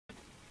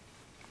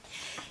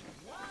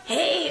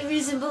Hey,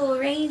 Visible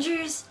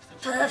Rangers!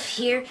 Puff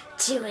here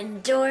to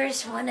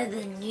endorse one of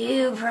the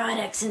new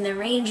products in the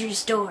Ranger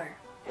store.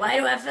 Why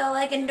do I feel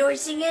like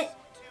endorsing it?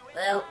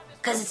 Well,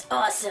 because it's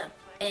awesome,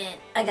 and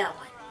I got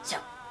one, so.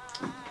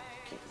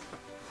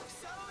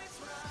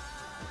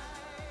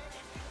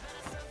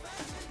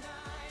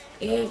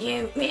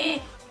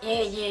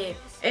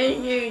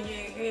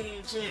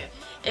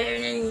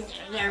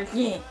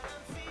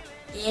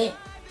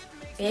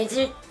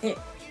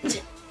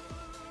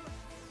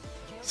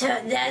 So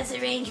that's a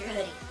Ranger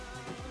hoodie,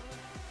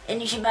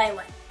 and you should buy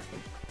one.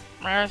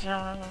 I'm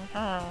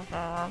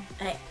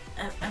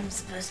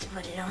supposed to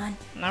put it on,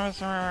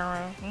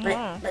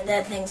 but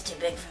that thing's too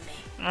big for me.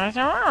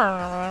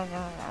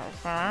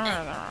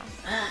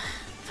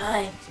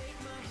 Fine.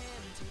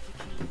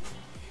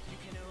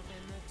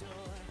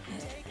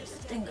 This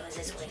thing goes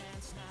this way.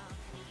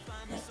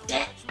 No,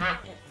 that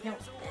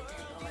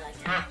doesn't go like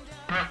that.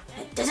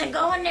 It doesn't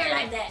go in there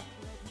like that.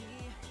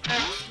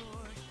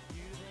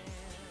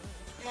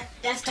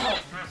 That's tall.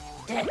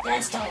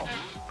 That's tall.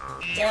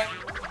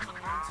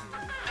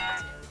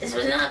 This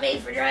was not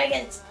made for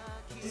dragons.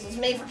 This was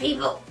made for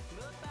people.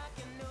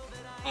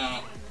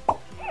 Oh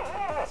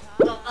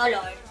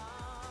Lord.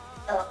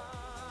 Oh.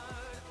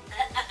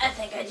 I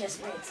think I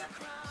just read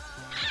something.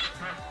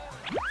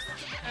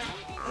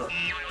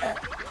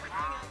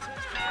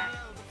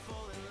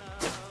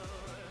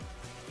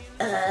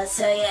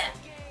 So yeah.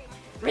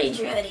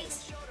 Ranger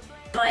hoodies.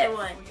 Buy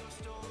one.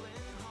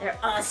 They're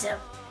awesome.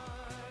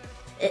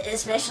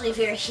 Especially if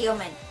you're a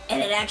human and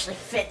it actually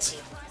fits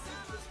you.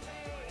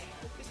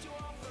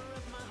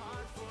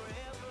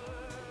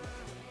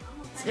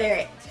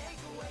 Spirit.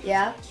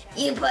 Yeah?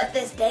 You put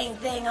this dang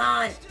thing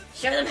on.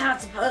 Show them how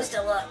it's supposed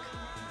to look.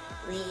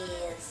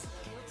 Please.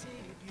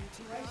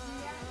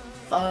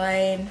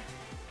 Fine.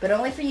 But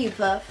only for you,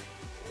 Puff.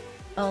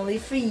 Only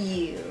for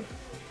you.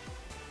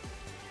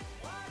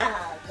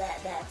 Oh,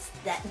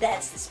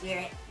 that's the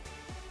spirit.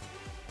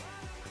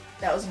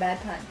 That was a bad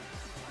pun.